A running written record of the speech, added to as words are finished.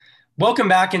Welcome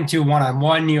back into One on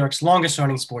One, New York's longest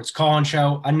running sports call-in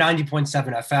show on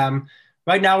 90.7 FM.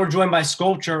 Right now, we're joined by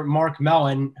sculptor Mark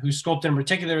Mellon, who sculpted in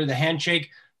particular the handshake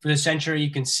for the century.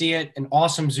 You can see it, an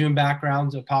awesome Zoom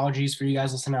background. Apologies for you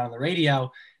guys listening out on the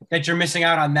radio that you're missing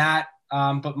out on that.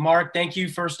 But Mark, thank you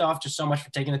first off just so much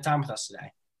for taking the time with us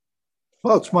today.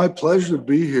 Well, it's my pleasure to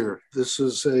be here. This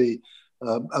is a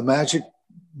magic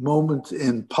moment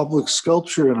in public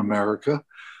sculpture in America.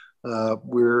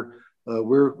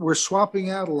 We're swapping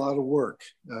out a lot of work.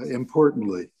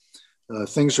 Importantly,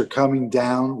 things are coming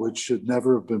down which should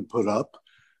never have been put up.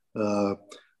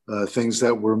 Things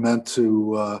that were meant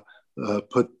to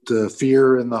put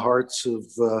fear in the hearts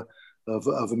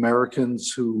of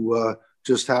Americans who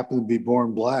just happen to be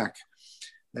born Black,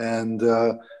 and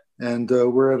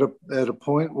we're at a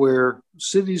point where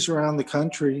cities around the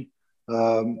country,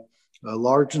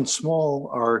 large and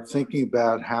small, are thinking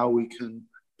about how we can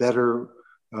better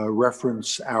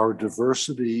reference our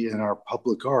diversity in our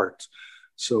public art.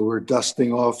 So we're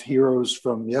dusting off heroes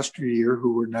from yesteryear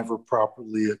who were never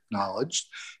properly acknowledged,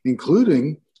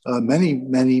 including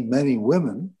many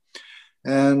women,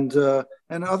 and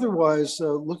otherwise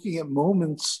looking at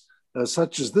moments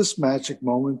such as this magic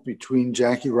moment between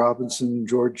Jackie Robinson and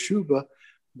George Chuba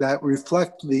that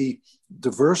reflect the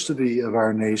diversity of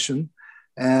our nation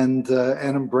and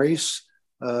embrace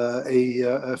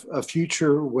a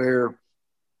future where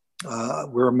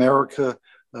America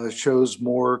shows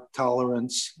more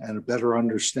tolerance and a better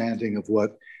understanding of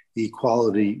what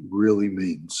equality really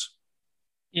means.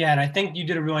 Yeah, and I think you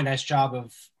did a really nice job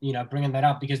of, bringing that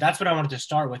up, because that's what I wanted to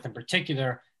start with, in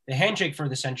particular, the handshake for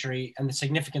the century and the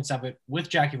significance of it with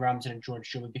Jackie Robinson and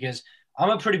George Chuba, because I'm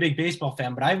a pretty big baseball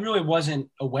fan, but I really wasn't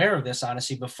aware of this,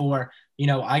 honestly, before,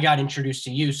 I got introduced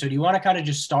to you. So do you want to kind of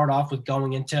just start off with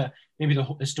going into maybe the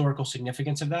historical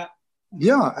significance of that?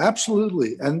 Yeah,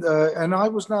 absolutely. And I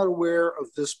was not aware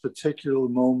of this particular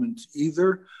moment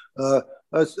either. A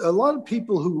lot of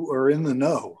people who are in the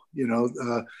know,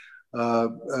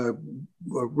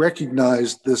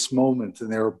 recognized this moment,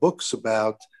 and there are books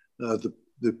about the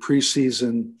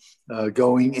preseason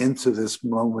going into this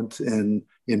moment in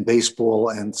baseball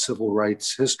and civil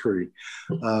rights history.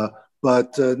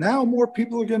 But now more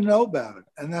people are going to know about it,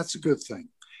 and that's a good thing.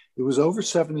 It was over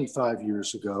 75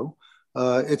 years ago.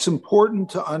 It's important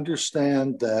to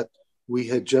understand that we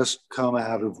had just come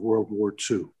out of World War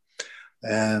II,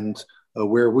 and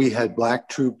where we had Black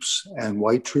troops and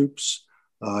white troops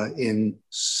in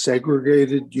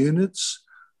segregated units.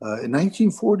 In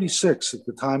 1946, at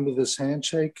the time of this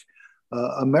handshake,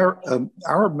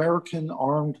 our American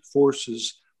armed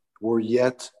forces were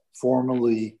yet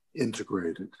formally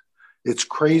integrated. It's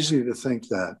crazy to think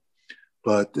that,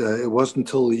 but it wasn't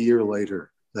until a year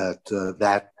later that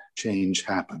that change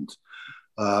happened.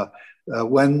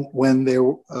 When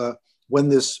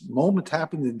this moment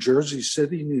happened in Jersey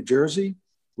City, New Jersey,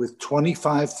 with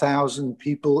 25,000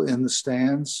 people in the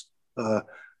stands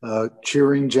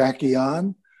cheering Jackie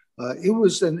on, it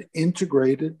was an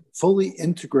fully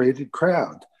integrated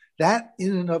crowd. That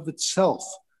in and of itself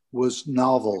was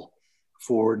novel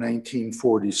for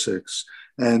 1946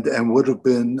 and would have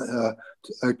been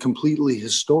completely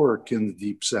historic in the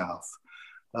Deep South.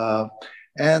 So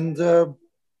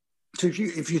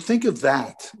if you think of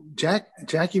that,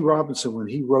 Jackie Robinson, when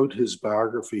he wrote his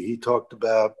biography, he talked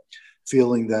about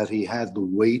feeling that he had the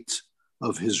weight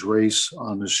of his race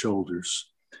on his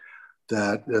shoulders,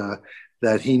 that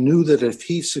he knew that if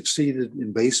he succeeded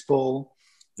in baseball,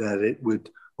 that it would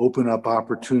open up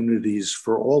opportunities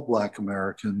for all Black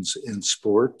Americans in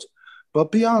sport,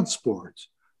 but beyond sport,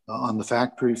 on the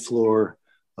factory floor,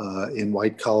 in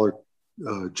white-collar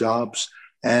jobs,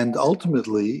 and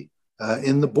ultimately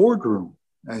in the boardroom.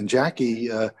 And Jackie,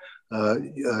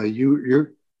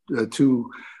 you're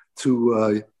too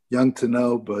young to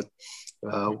know, but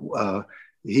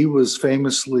he was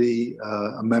famously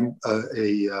on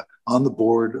the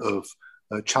board of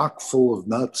Chock full of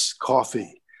nuts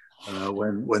coffee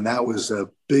when that was a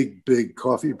big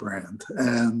coffee brand,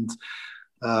 and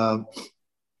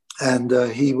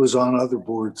he was on other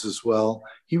boards as well.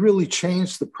 He really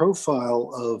changed the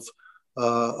profile of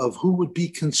who would be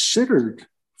considered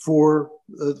for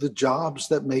the jobs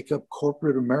that make up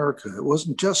corporate America. It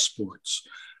wasn't just sports,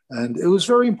 and it was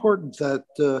very important that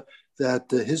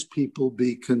his people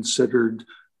be considered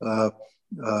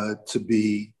to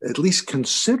be at least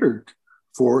considered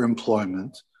for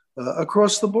employment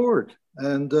across the board.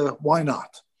 And why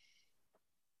not?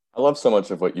 I love so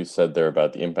much of what you said there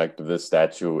about the impact of this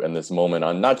statue and this moment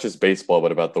on not just baseball,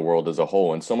 but about the world as a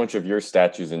whole. And so much of your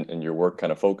statues and your work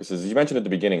kind of focuses, as you mentioned at the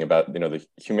beginning, about, the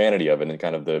humanity of it and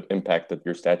kind of the impact that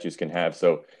your statues can have.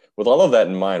 So With all of that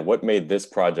in mind, what made this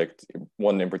project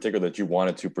one in particular that you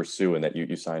wanted to pursue and that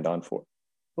you signed on for?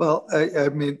 Well, I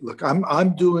mean, look,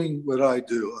 I'm doing what I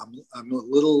do. I'm a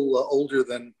little older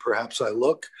than perhaps I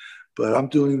look, but I'm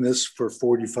doing this for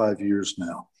 45 years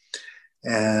now.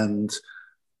 And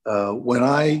when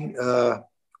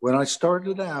I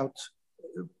started out,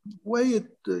 way at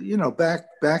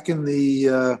back in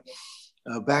the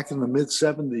mid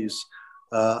 70s,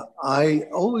 I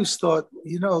always thought,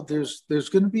 there's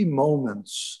going to be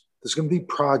moments, there's going to be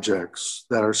projects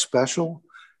that are special,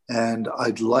 and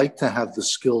I'd like to have the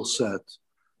skill set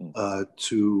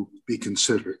to be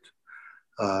considered.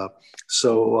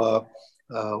 So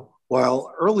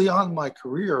while early on in my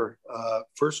career,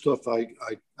 first off, I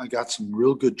got some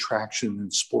real good traction in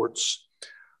sports.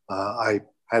 I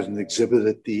had an exhibit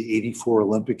at the '84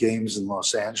 Olympic Games in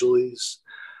Los Angeles,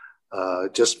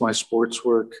 just my sports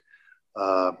work.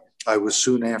 I was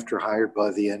soon after hired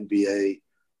by the NBA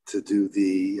to do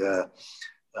the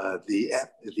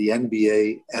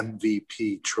NBA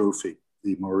MVP trophy,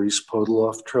 the Maurice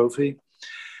Podoloff trophy.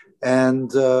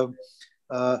 And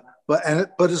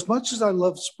but as much as I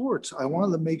love sports, I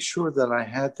wanted to make sure that I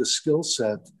had the skill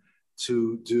set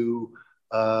to do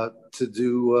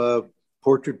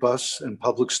portrait busts and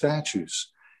public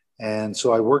statues. And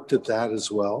so I worked at that as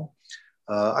well.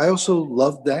 I also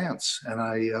love dance, and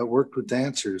I worked with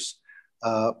dancers.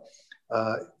 And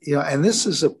this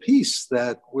is a piece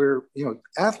that where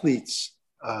athletes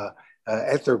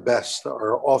at their best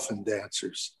are often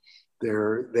dancers.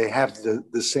 They have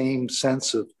the same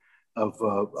sense of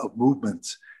movement,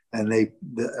 and the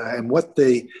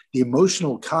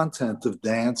emotional content of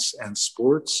dance and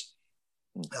sports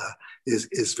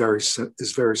is very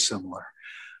similar.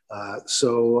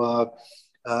 So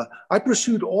I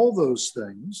pursued all those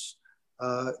things,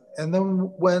 and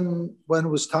then when it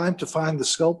was time to find the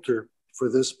sculptor for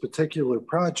this particular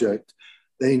project,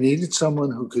 they needed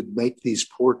someone who could make these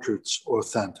portraits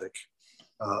authentic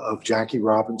of Jackie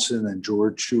Robinson and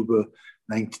George Shuba,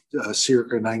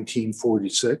 circa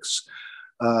 1946,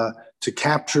 to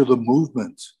capture the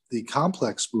movement, the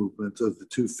complex movement of the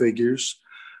two figures,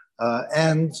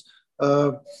 and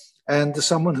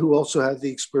someone who also had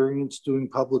the experience doing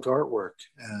public artwork,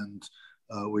 and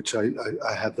which I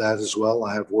have that as well.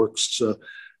 I have works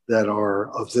that are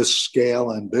of this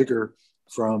scale and bigger,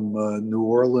 from New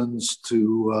Orleans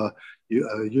to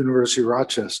University of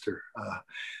Rochester,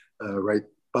 right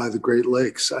by the Great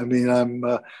Lakes. I mean,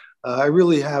 I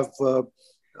really have a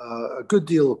good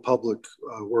deal of public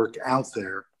work out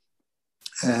there.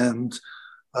 And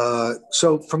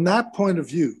so from that point of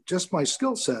view, just my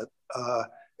skill set,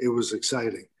 it was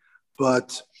exciting.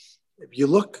 But if you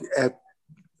look at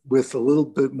with a little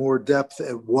bit more depth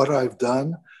at what I've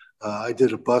done, I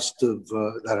did a bust of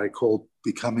that I called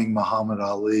Becoming Muhammad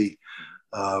Ali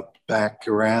back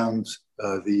around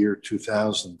the year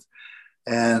 2000.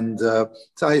 And so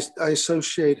I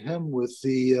associate him with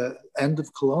the end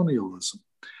of colonialism,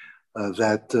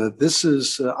 that this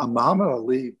is Muhammad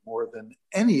Ali, more than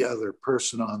any other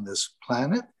person on this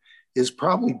planet, is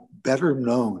probably better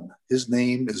known. His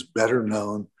name is better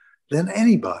known than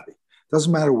anybody.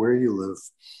 Doesn't matter where you live.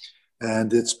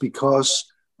 And it's because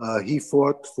he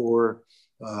fought for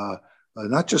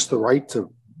not just the right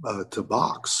to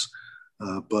box,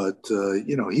 but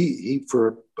he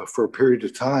for a period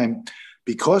of time,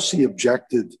 because he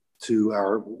objected to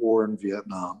our war in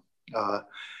Vietnam,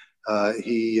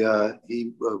 he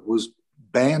was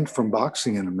banned from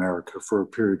boxing in America for a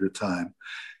period of time,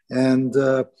 and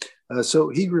so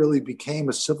he really became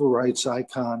a civil rights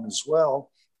icon as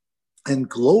well, and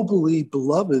globally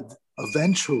beloved.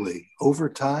 Eventually, over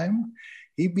time,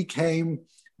 he became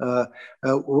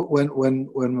when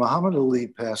Muhammad Ali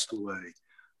passed away,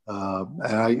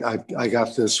 and I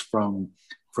got this from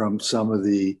some of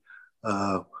the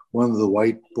one of the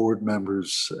white board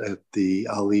members at the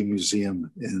Ali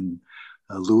Museum in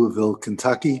Louisville,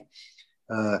 Kentucky.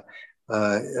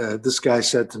 This guy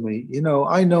said to me,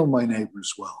 I know my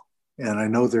neighbors well, and I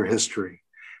know their history,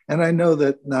 and I know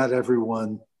that not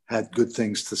everyone had good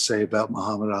things to say about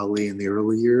Muhammad Ali in the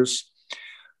early years,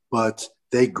 but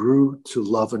they grew to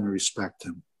love and respect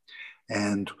him.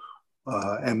 And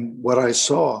what I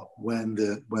saw when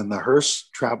the hearse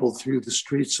traveled through the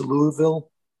streets of Louisville,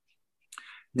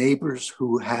 neighbors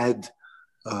who had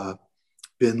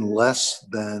been less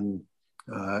than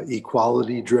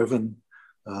equality driven,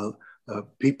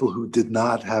 people who did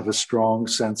not have a strong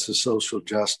sense of social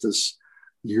justice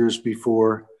years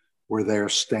before, were there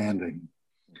standing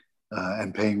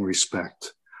and paying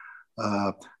respect.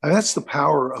 And that's the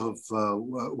power of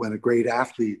when a great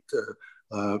athlete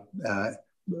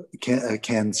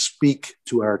can speak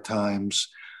to our times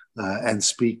and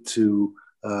speak to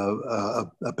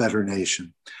a better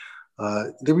nation.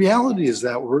 The reality is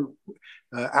that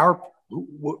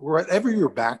whatever your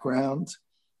background,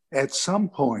 at some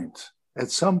point,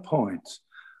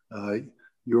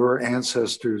 your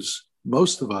ancestors,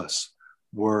 most of us,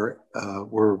 were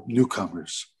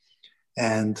newcomers,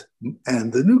 and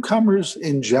the newcomers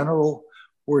in general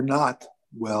were not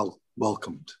well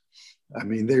welcomed. I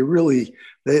mean, they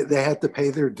had to pay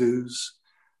their dues.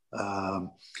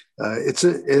 It's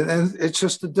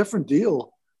just a different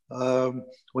deal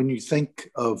when you think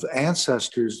of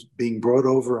ancestors being brought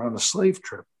over on a slave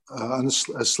trip, on a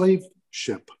slave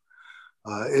ship.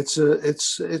 It's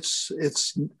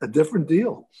a different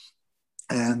deal.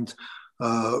 And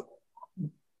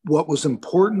what was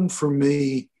important for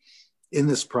me in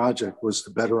this project was to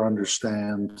better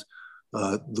understand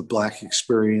the Black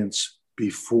experience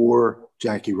before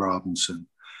Jackie Robinson.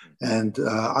 And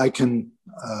I can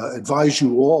advise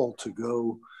you all to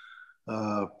go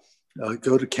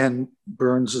to Ken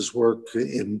Burns's work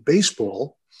in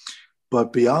baseball,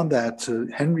 but beyond that, to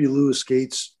Henry Louis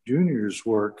Gates Jr.'s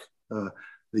work,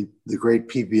 the great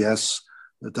PBS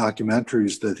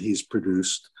documentaries that he's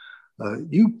produced.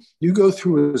 You go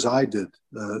through, as I did,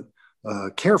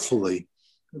 carefully,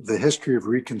 the history of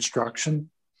Reconstruction.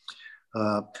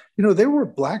 There were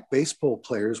Black baseball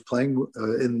players playing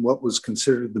in what was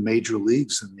considered the major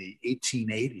leagues in the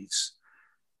 1880s.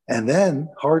 And then,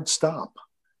 hard stop.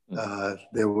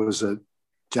 There was a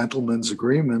gentleman's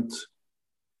agreement.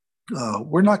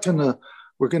 We're not going to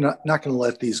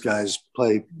let these guys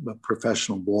play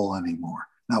professional ball anymore.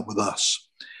 Not with us.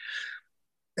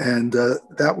 And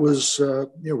that was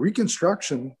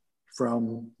Reconstruction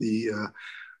from the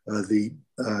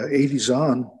 80s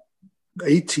on,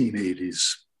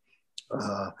 1880s.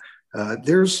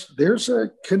 There's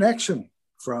a connection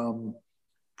from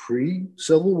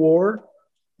pre-Civil War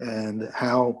and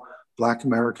how Black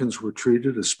Americans were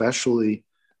treated, especially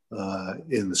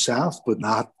in the South, but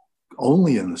not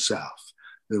only in the South.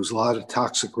 There was a lot of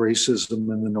toxic racism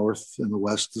in the North and the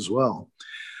West as well.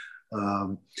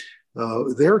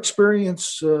 Their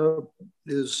experience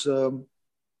is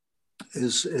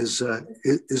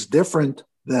different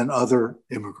than other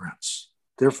immigrants.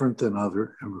 Barack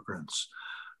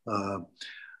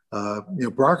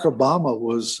Obama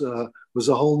was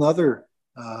a whole nother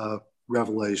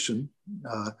revelation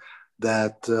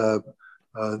that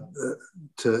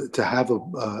to have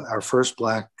our first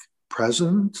Black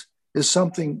president is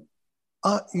something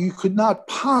you could not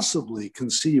possibly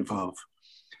conceive of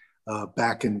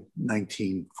back in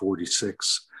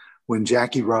 1946, when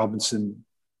Jackie Robinson,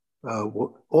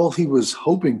 all he was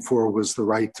hoping for was the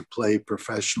right to play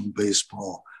professional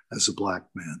baseball as a Black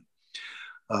man.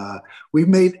 We've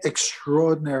made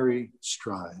extraordinary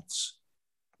strides,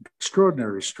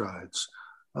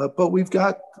 but we've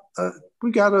got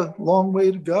a long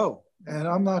way to go. And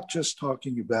I'm not just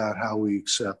talking about how we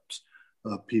accept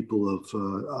people of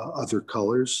other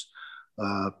colors.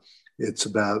 It's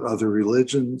about other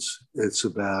religions. It's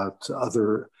about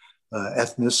other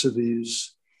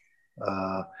ethnicities.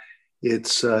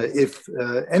 If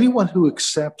anyone who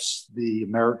accepts the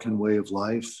American way of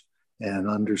life and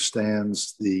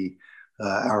understands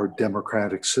our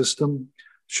democratic system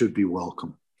should be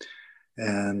welcome.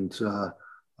 And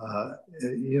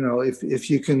if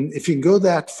you can go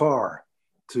that far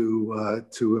to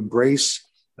embrace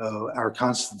our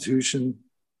Constitution,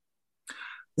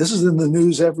 this is in the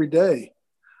news every day.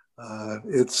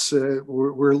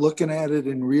 We're looking at it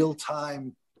in real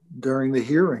time during the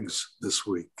hearings this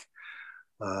week.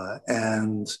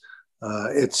 And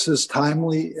it's as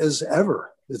timely as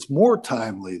ever. It's more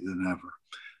timely than ever,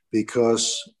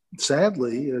 because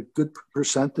sadly, a good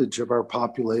percentage of our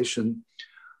population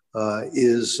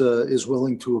is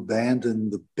willing to abandon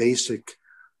the basic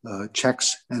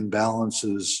checks and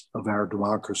balances of our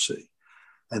democracy.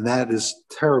 And that is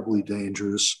terribly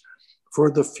dangerous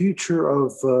for the future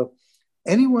of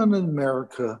anyone in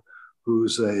America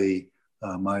who's a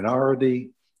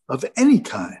minority of any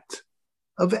kind.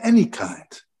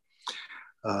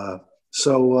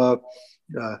 So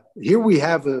here we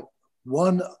have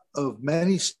one of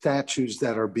many statues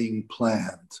that are being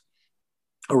planned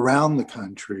around the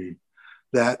country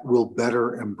that will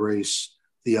better embrace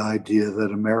the idea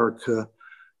that America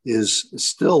is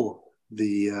still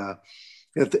the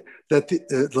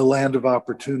land of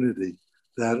opportunity,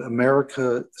 that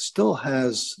America still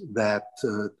has that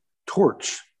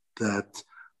torch that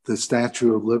the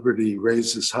Statue of Liberty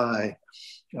raises high.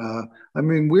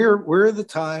 We're at the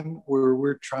time where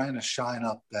we're trying to shine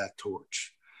up that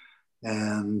torch,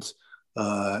 and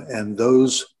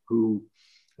those who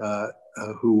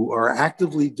who are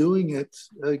actively doing it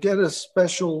get a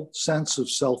special sense of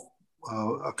self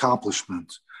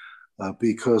accomplishment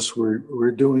because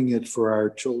we're doing it for our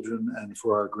children and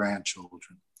for our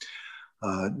grandchildren.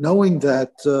 Knowing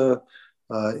that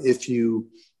if you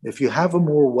have a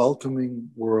more welcoming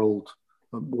world,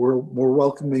 more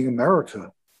welcoming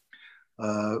America,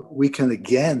 we can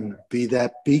again be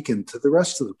that beacon to the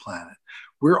rest of the planet.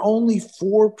 We're only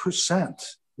 4%.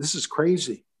 This is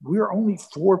crazy. We're only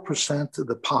 4% of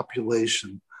the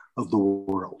population of the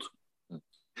world.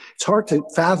 It's hard to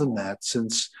fathom that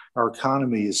since our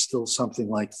economy is still something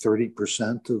like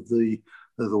 30% of the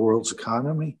world's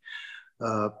economy.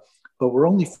 But we're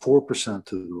only 4% of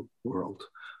the world.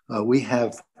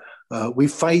 We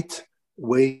fight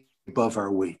way above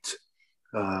our weight.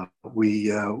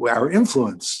 Our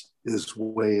influence is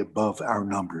way above our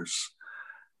numbers.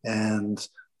 And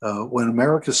when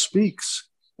America speaks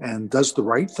and does the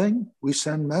right thing, we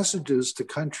send messages to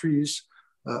countries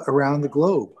around the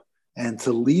globe and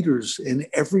to leaders in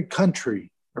every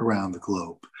country around the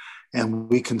globe. And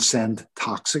we can send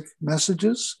toxic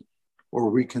messages, or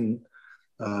we can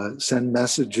send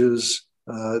messages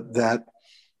that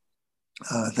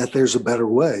there's a better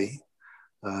way,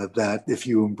 that if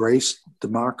you embrace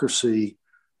democracy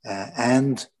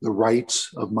and the rights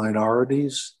of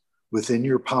minorities within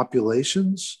your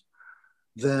populations,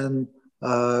 then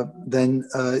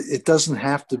it doesn't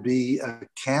have to be a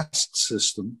caste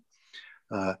system.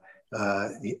 And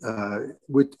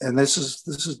this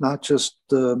is not just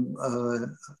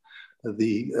the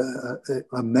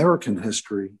American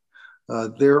history.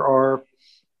 There are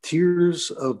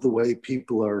tiers of the way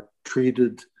people are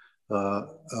treated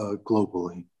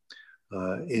globally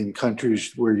in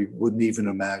countries where you wouldn't even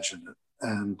imagine it.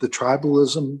 And the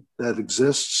tribalism that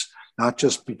exists, not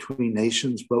just between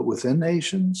nations, but within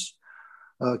nations,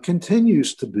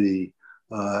 continues to be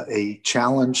a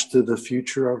challenge to the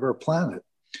future of our planet.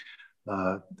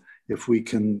 If we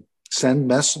can send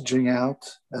messaging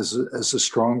out as a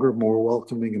stronger, more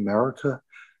welcoming America,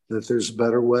 that there's a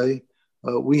better way,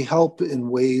 we help in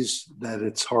ways that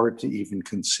it's hard to even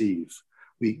conceive.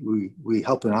 We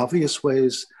help in obvious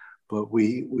ways, but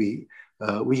we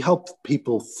help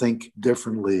people think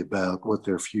differently about what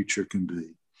their future can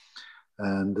be.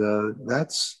 And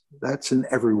that's in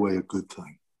every way a good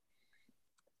thing.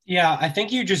 Yeah, I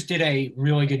think you just did a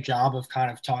really good job of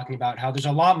kind of talking about how there's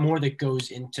a lot more that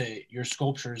goes into your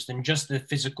sculptures than just the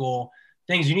physical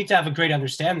things. You need to have a great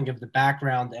understanding of the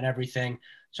background and everything.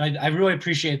 So I really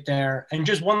appreciate there. And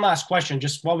just one last question,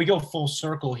 just while we go full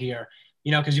circle here,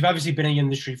 because you've obviously been in the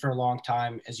industry for a long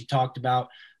time, as you talked about,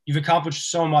 you've accomplished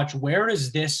so much. Where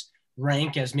does this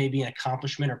rank as maybe an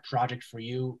accomplishment or project for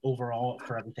you overall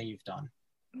for everything you've done?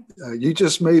 You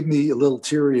just made me a little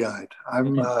teary-eyed.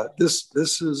 This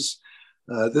was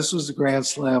a Grand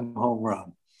Slam home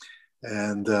run,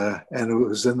 and it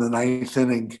was in the ninth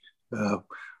inning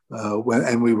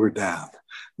and we were down.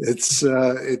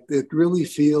 It really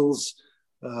feels,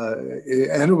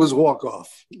 and it was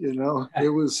walk-off.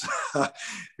 It was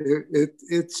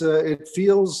it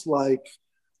feels like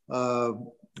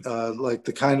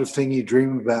the kind of thing you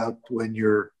dream about when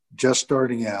you're just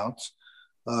starting out.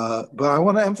 But I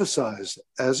want to emphasize,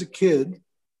 as a kid,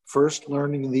 first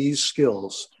learning these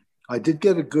skills, I did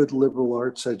get a good liberal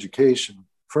arts education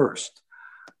first,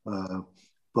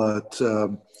 but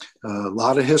a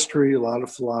lot of history, a lot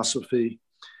of philosophy,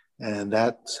 and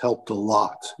that's helped a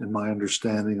lot in my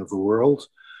understanding of the world.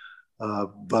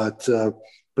 But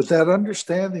that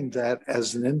understanding that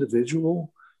as an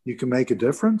individual, you can make a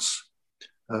difference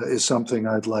is something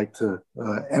I'd like to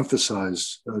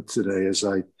emphasize today as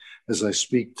I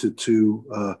speak to two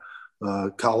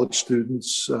college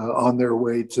students on their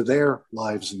way to their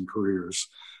lives and careers,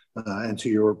 and to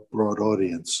your broad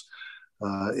audience.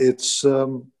 You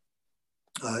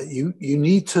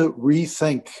need to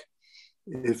rethink,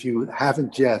 if you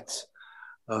haven't yet,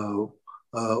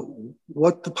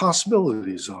 what the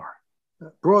possibilities are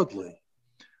broadly.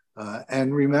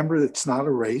 And remember, it's not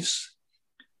a race,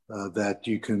 that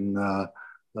you can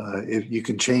if you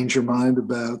can change your mind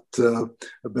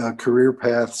about career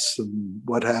paths and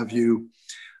what have you.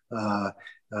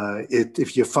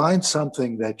 If you find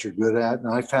something that you're good at,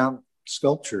 and I found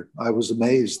sculpture, I was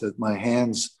amazed that my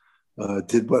hands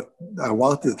did what I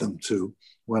wanted them to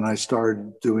when I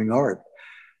started doing art.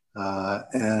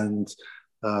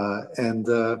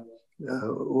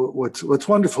 What's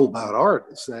wonderful about art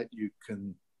is that you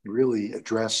can really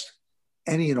address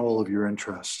any and all of your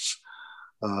interests.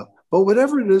 But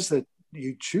whatever it is that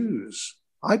you choose,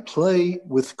 I play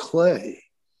with clay,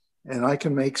 and I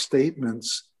can make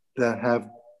statements that have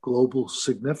global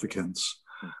significance.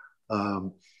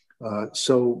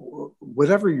 So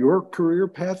whatever your career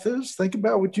path is, think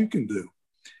about what you can do,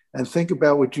 and think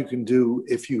about what you can do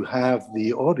if you have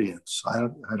the audience.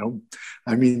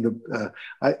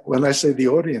 When I say the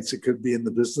audience, it could be in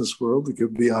the business world, it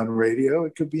could be on radio,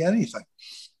 it could be anything.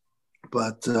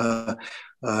 But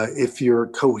if you're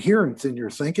coherent in your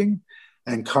thinking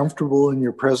and comfortable in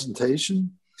your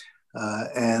presentation,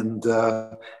 and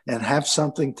have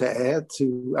something to add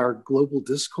to our global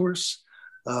discourse,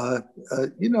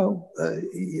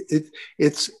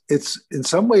 it's in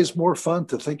some ways more fun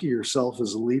to think of yourself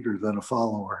as a leader than a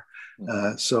follower.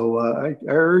 So I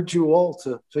urge you all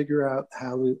to figure out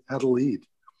how to lead.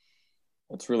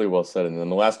 That's really well said. And then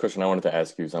the last question I wanted to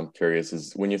ask you, is I'm curious,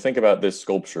 is when you think about this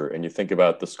sculpture and you think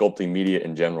about the sculpting media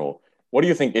in general, what do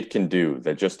you think it can do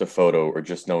that just a photo or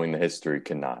just knowing the history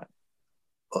cannot?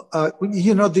 When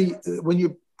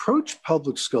you approach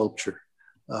public sculpture,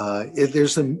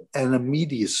 there's an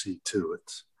immediacy to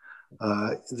it.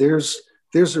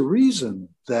 There's a reason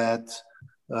that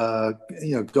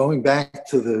going back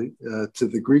to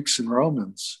the Greeks and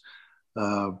Romans,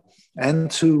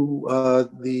 and to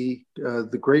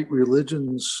the great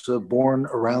religions born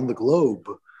around the globe,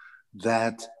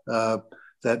 that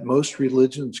most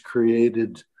religions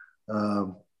created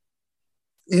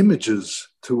images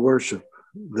to worship.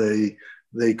 They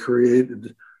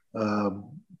created,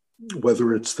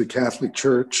 whether it's the Catholic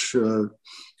Church or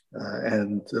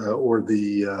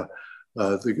the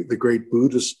great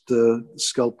Buddhist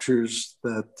sculptures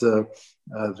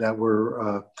that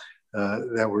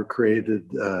were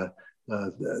created.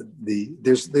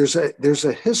 There's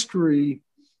a history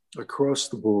across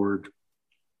the board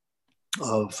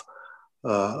of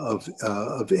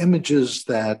images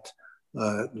that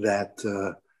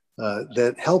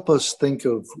help us think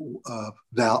of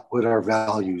what our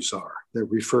values are, that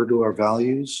refer to our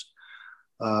values.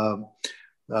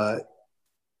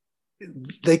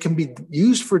 They can be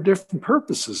used for different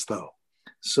purposes, though.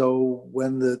 So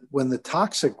when the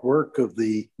toxic work of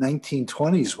the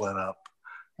 1920s went up,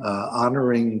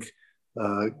 honoring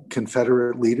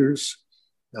Confederate leaders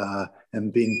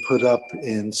and being put up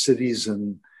in cities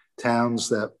and towns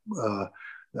that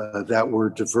were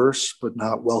diverse but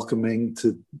not welcoming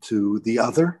to the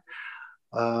other,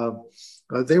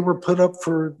 they were put up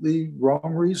for the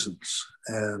wrong reasons.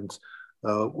 And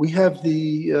we have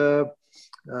the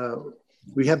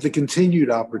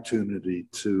continued opportunity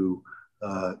to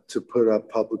put up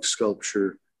public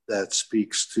sculpture that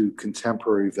speaks to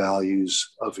contemporary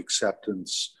values of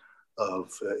acceptance, of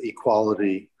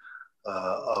equality,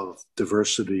 of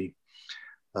diversity.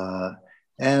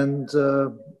 And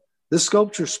this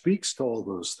sculpture speaks to all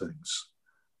those things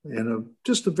in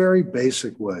just a very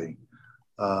basic way.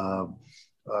 A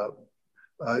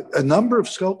number of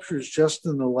sculptures just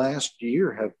in the last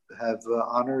year have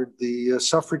honored the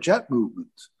suffragette movement.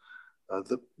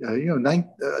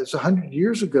 It's 100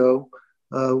 years ago,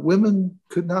 women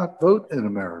could not vote in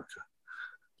America.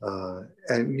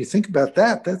 And you think about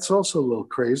that, that's also a little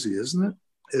crazy, isn't it?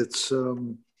 It's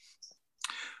the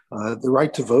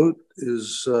right to vote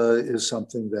is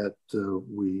something that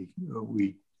we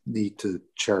need to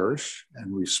cherish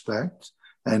and respect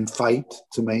and fight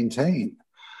to maintain.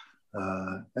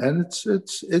 And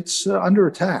it's under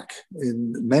attack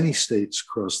in many states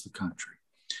across the country.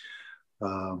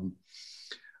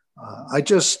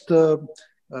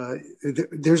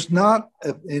 There's not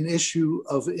an issue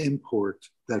of import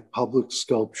that public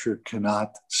sculpture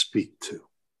cannot speak to.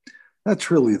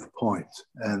 That's really the point,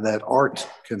 and that art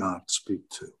cannot speak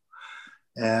to.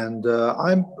 And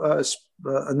I'm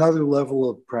another level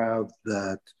of proud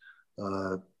that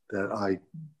I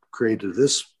created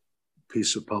this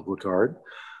piece of public art.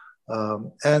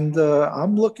 And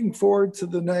I'm looking forward to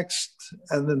the next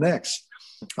and the next.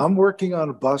 I'm working on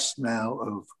a bust now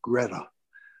of Greta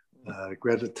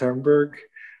Thunberg.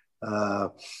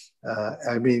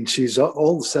 She's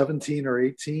old, 17 or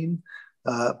 18,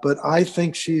 but I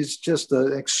think she's just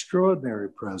an extraordinary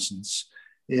presence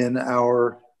in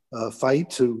our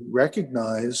fight to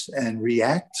recognize and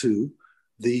react to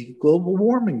the global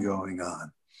warming going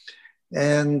on.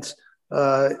 And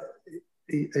I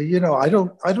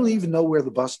don't even know where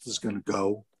the bust is going to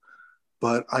go,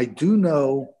 but I do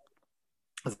know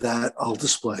that I'll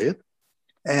display it.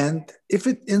 And if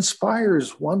it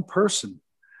inspires one person,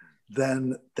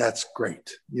 then that's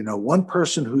great. One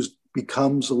person who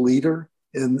becomes a leader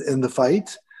in the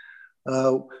fight.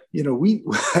 When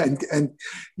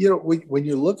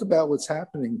you look about what's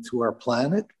happening to our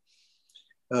planet,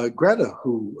 Greta,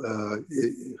 who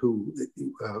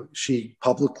she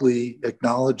publicly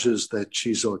acknowledges that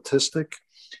she's autistic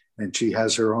and she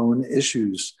has her own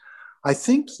issues. I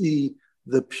think the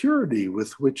the purity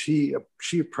with which she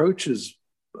approaches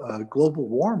global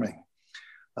warming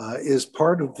is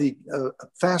part of the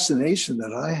fascination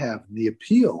that I have, the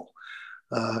appeal.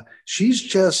 She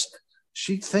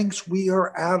thinks we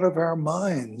are out of our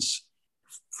minds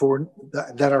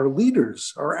that our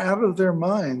leaders are out of their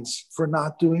minds for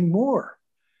not doing more.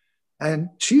 And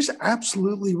she's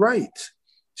absolutely right.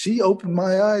 She opened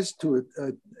my eyes to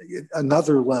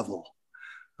another level.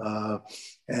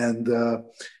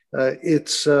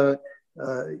 It's,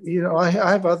 I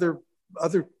have other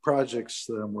projects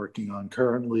that I'm working on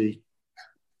currently.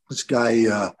 This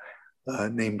guy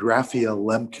named Raphael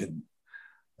Lemkin,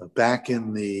 back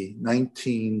in the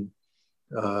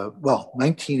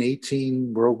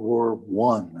 1918, World War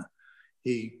I,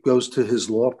 he goes to his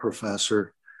law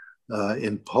professor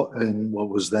in what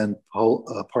was then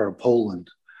part of Poland,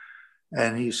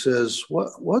 and he says,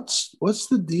 "What's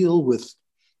the deal with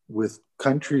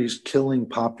countries killing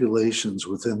populations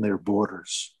within their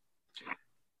borders?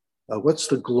 What's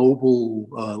the global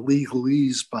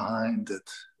legalese behind it?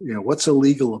 What's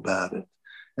illegal about it?"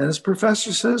 And his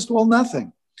professor says, "Well,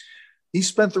 nothing." He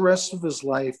spent the rest of his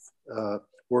life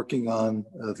working on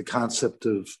the concept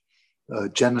of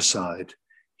genocide.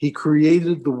 He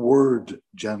created the word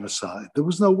genocide. There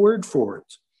was no word for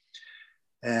it.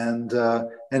 And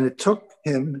it took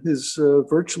him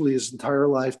virtually his entire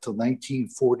life till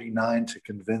 1949 to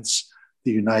convince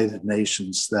the United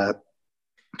Nations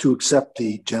to accept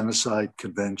the genocide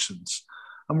conventions.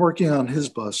 I'm working on his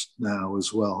bust now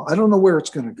as well. I don't know where it's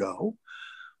going to go,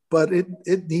 but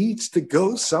it needs to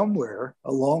go somewhere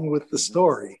along with the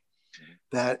story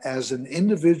that as an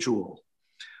individual,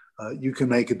 you can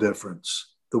make a difference.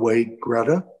 The way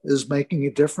Greta is making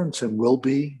a difference and will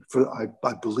be, I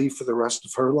believe, for the rest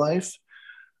of her life.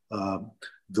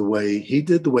 The way he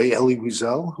did, the way Elie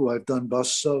Wiesel, who I've done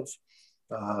busts of,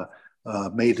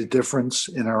 made a difference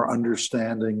in our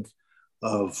understanding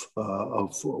of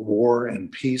war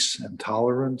and peace and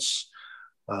tolerance.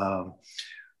 And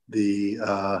the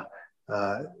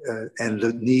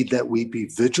need that we be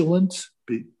vigilant,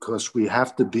 because we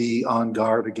have to be on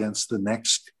guard against the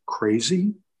next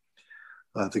crazy,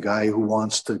 the guy who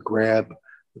wants to grab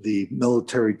the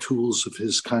military tools of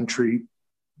his country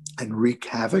and wreak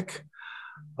havoc.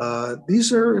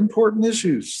 These are important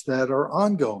issues that are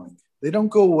ongoing. They don't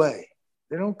go away.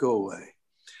 They don't go away.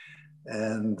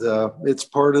 And it's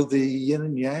part of the yin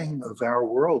and yang of our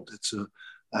world.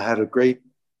 I had a great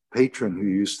patron who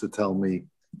used to tell me,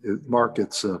 "Mark,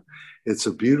 it's a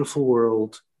beautiful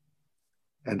world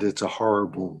and it's a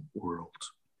horrible world."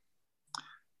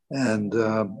 And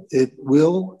it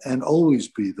will and always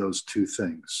be those two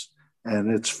things. And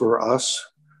it's for us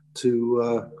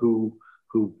who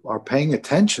are paying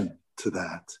attention to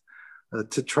that,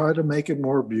 to try to make it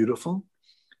more beautiful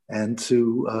and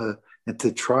to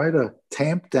try to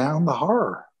tamp down the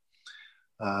horror.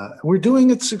 We're doing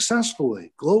it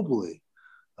successfully, globally,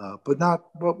 but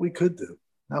not what we could do.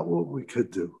 Not what we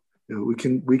could do. We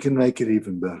can make it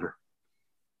even better.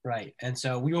 Right. And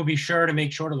so we will be sure to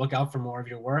look out for more of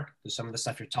your work. Some of the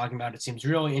stuff you're talking about, it seems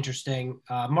really interesting.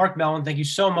 Mark Mellon, thank you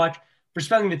so much for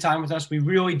spending the time with us. We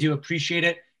really do appreciate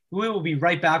it. We will be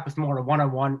right back with more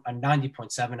One-on-One on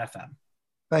 90.7 FM.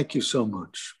 Thank you so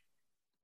much.